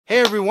Hey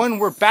everyone,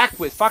 we're back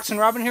with Fox and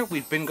Robyn here.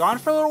 We've been gone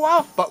for a little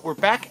while, but we're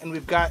back and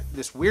we've got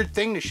this weird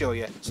thing to show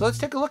you. So let's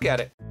take a look at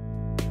it.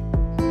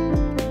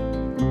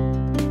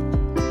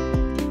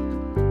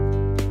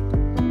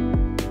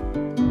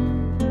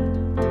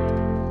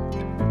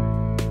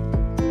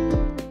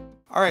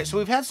 Alright, so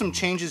we've had some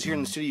changes here in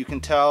the studio. You can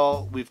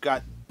tell we've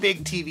got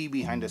big TV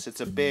behind us.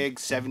 It's a big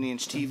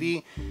 70-inch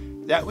TV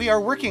that we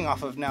are working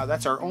off of now.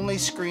 That's our only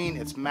screen.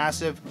 It's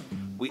massive.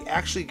 We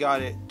actually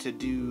got it to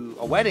do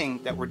a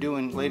wedding that we're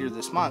doing later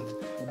this month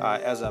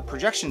as a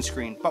projection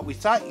screen, but we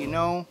thought, you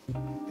know,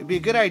 it'd be a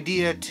good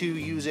idea to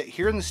use it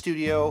here in the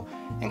studio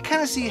and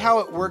kind of see how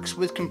it works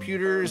with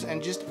computers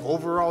and just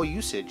overall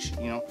usage,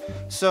 you know.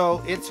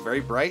 So it's very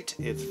bright,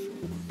 it's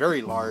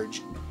very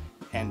large,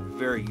 and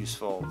very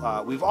useful.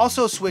 We've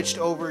also switched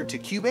over to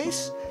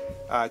Cubase.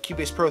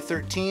 Cubase Pro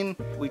 13.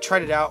 We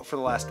tried it out for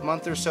the last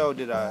month or so,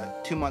 did a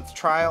 2-month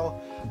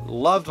trial.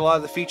 Loved a lot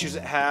of the features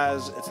it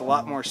has. It's a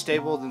lot more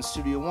stable than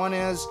Studio One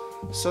is.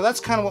 So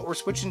that's kind of what we're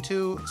switching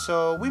to.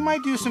 So we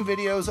might do some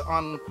videos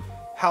on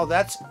how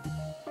that's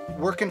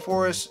working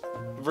for us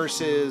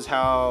versus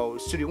how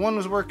Studio One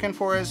was working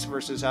for us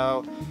versus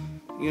how,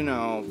 you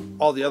know,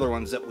 all the other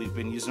ones that we've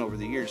been using over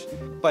the years.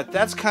 But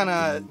that's kind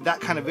of that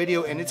kind of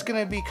video, and it's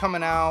going to be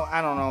coming out,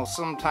 I don't know,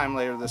 sometime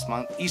later this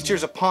month.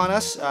 Easter's upon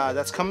us.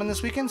 That's coming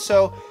this weekend.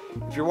 So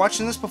if you're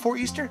watching this before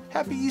Easter,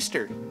 happy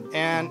Easter.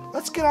 And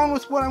let's get on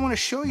with what I want to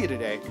show you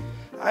today.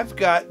 I've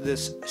got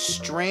this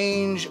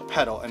strange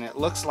pedal, and it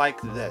looks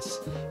like this.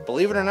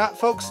 Believe it or not,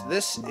 folks,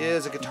 this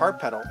is a guitar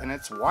pedal, and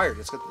it's wired.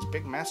 It's got this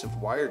big, massive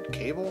wired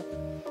cable,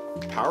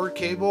 power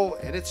cable,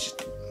 and it's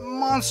just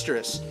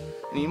monstrous.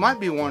 And you might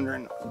be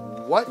wondering,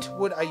 what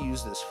would I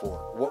use this for?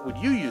 What would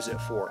you use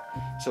it for?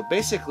 So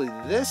basically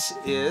this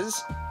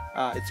is,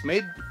 it's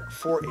made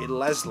for a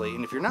Leslie.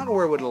 And if you're not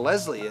aware what a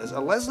Leslie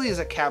is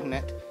a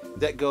cabinet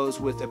that goes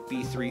with a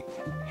B3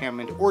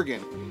 Hammond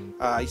organ.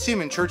 You see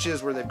them in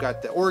churches where they've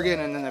got the organ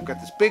and then they've got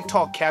this big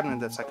tall cabinet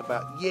that's like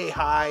about yay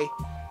high,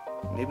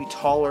 maybe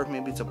taller,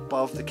 maybe it's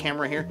above the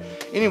camera here.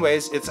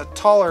 Anyways, it's a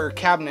taller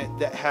cabinet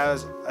that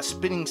has a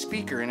spinning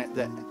speaker in it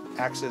that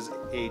acts as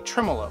a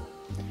tremolo.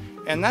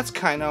 And that's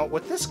kind of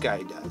what this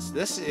guy does.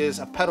 This is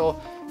a pedal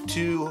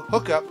to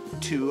hook up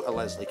to a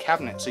Leslie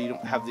cabinet. So you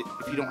don't have the,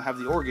 if you don't have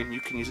the organ,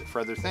 you can use it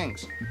for other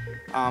things.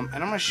 And I'm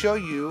going to show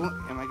you,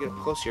 and I get up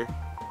close here.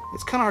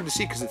 It's kind of hard to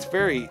see because it's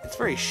very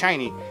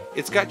shiny.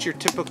 It's got your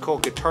typical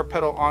guitar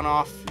pedal on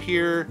off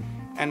here,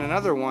 and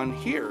another one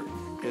here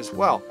as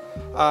well.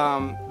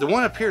 The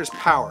one up here is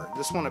power.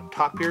 This one up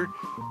top here,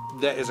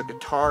 that is a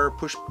guitar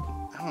push.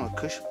 I don't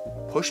know,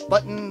 push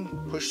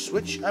button, push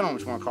switch. I don't know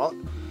what you want to call it.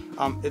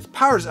 Its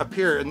power's up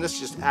here, and this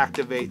just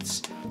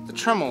activates the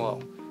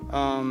tremolo.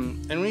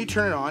 And when you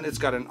turn it on, it's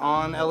got an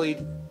on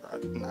LED,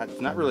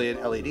 not really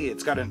an LED,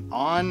 it's got an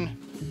on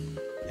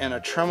and a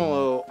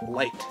tremolo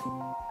light,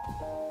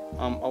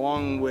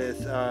 along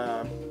with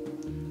a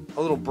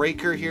little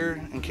breaker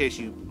here in case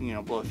you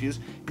blow a fuse,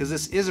 because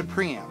this is a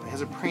preamp. It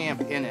has a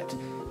preamp in it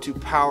to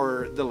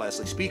power the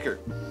Leslie speaker.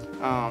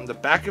 The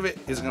back of it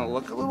is going to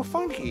look a little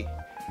funky.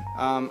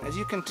 As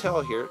you can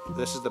tell here,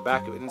 this is the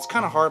back of it, and it's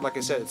kind of hard. Like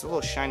I said, it's a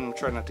little shiny. I'm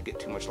trying not to get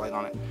too much light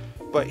on it.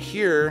 But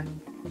here,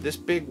 this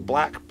big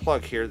black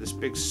plug here, this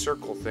big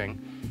circle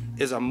thing,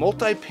 is a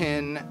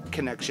multi-pin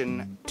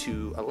connection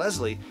to a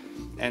Leslie,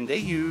 and they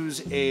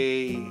use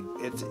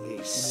it's a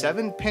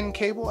 7-pin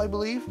cable, I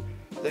believe,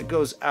 that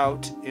goes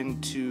out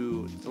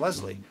into the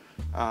Leslie.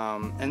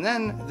 And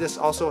then this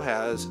also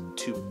has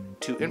two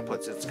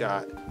inputs. It's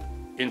got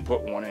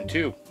input 1 and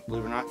 2,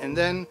 believe it or not, and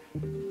then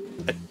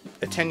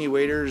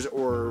attenuators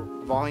or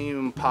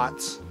volume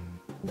pots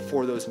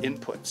for those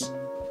inputs.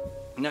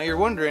 Now you're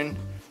wondering,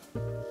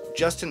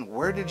 Justin,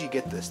 where did you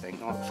get this thing?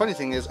 Well, the funny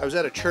thing is, I was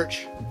at a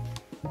church,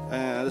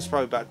 this is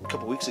probably about a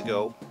couple weeks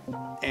ago,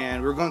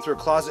 and we were going through a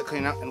closet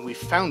cleaning out, and we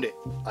found it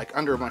like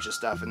under a bunch of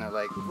stuff, and they're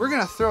like, we're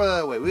gonna throw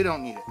that away, we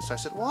don't need it. So I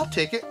said, well, I'll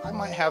take it, I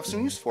might have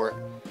some use for it.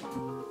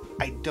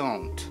 I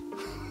don't.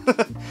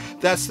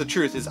 That's the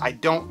truth, is I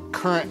don't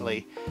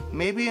currently.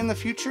 Maybe in the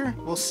future,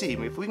 we'll see.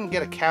 If we can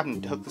get a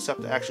cabinet to hook this up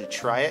to actually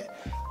try it,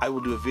 I will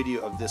do a video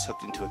of this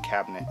hooked into a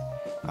cabinet.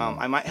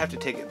 I might have to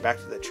take it back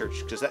to that church,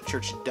 because that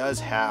church does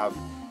have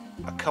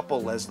a couple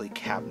Leslie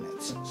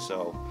cabinets.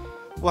 So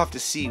we'll have to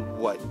see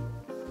what,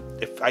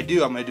 if I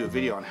do, I'm going to do a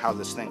video on how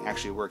this thing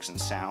actually works and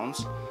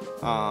sounds.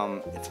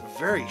 It's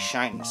very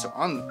shiny, so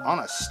on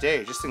a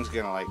stage, this thing's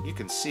going to, like, you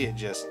can see it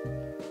just,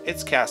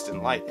 it's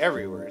casting light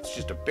everywhere. It's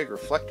just a big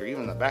reflector,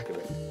 even in the back of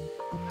it.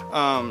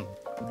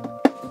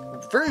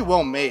 Very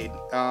well made.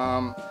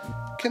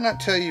 Cannot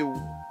tell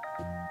you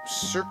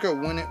circa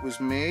when it was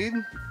made,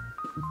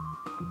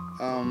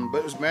 but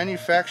it was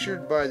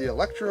manufactured by the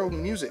Electro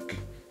Music,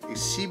 a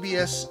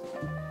CBS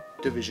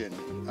division.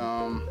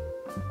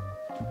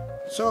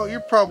 So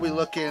you're probably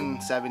looking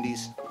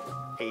 70s,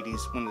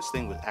 80s when this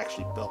thing was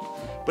actually built.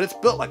 But it's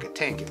built like a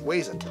tank. It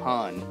weighs a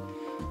ton.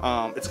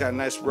 It's got a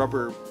nice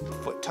rubber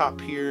foot top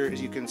here.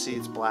 As you can see,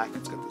 it's black.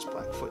 It's got this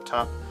black foot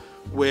top,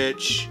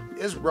 which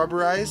is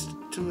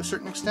rubberized to a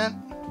certain extent.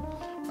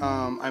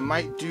 I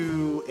might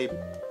do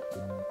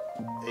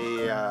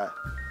a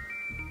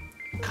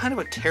kind of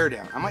a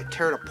teardown. I might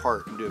tear it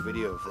apart and do a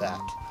video of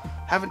that.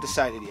 Haven't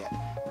decided yet.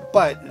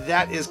 But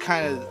that is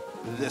kind of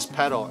this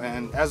pedal,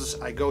 and as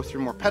I go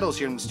through more pedals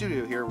here in the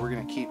studio here, we're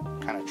going to keep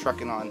kind of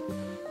trucking on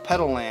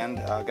pedal land.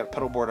 I've got a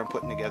pedal board I'm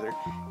putting together.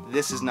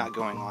 This is not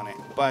going on it,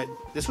 but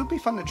this would be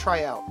fun to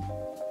try out.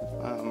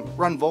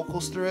 Run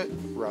vocals through it,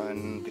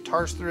 run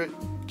guitars through it,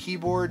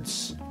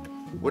 keyboards,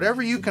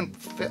 whatever you can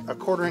fit a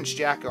 1/4-inch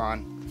jack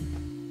on,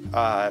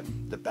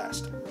 the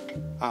best.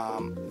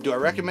 Do I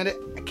recommend it?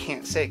 I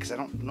can't say because I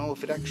don't know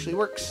if it actually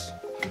works,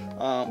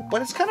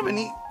 but it's kind of a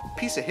neat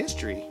piece of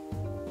history.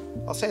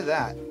 I'll say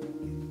that.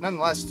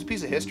 Nonetheless, it's a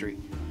piece of history.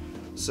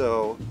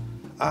 So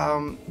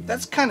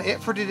that's kind of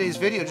it for today's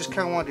video. Just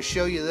kind of wanted to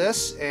show you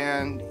this,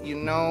 and you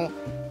know,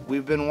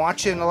 we've been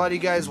watching a lot of you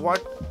guys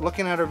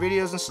looking at our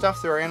videos and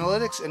stuff through our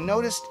analytics, and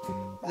noticed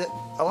that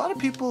a lot of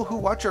people who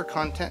watch our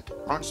content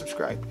aren't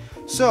subscribed.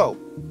 So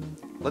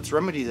let's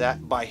remedy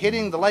that by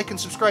hitting the like and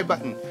subscribe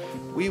button.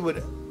 We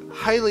would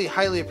highly,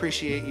 highly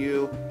appreciate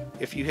you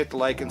if you hit the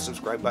like and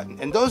subscribe button.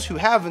 And those who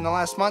have in the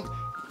last month,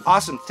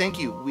 awesome, thank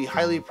you. We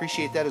highly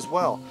appreciate that as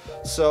well.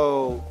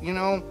 So, you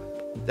know,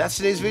 that's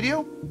today's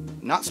video.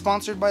 Not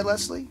sponsored by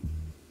Leslie.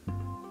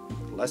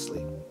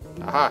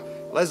 Aha,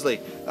 Leslie.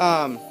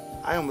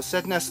 I almost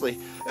said Nestle.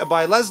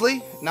 By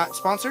Leslie, not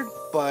sponsored,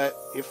 but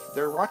if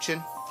they're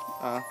watching,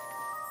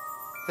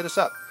 hit us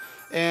up.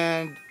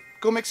 And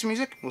go make some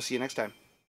music. We'll see you next time.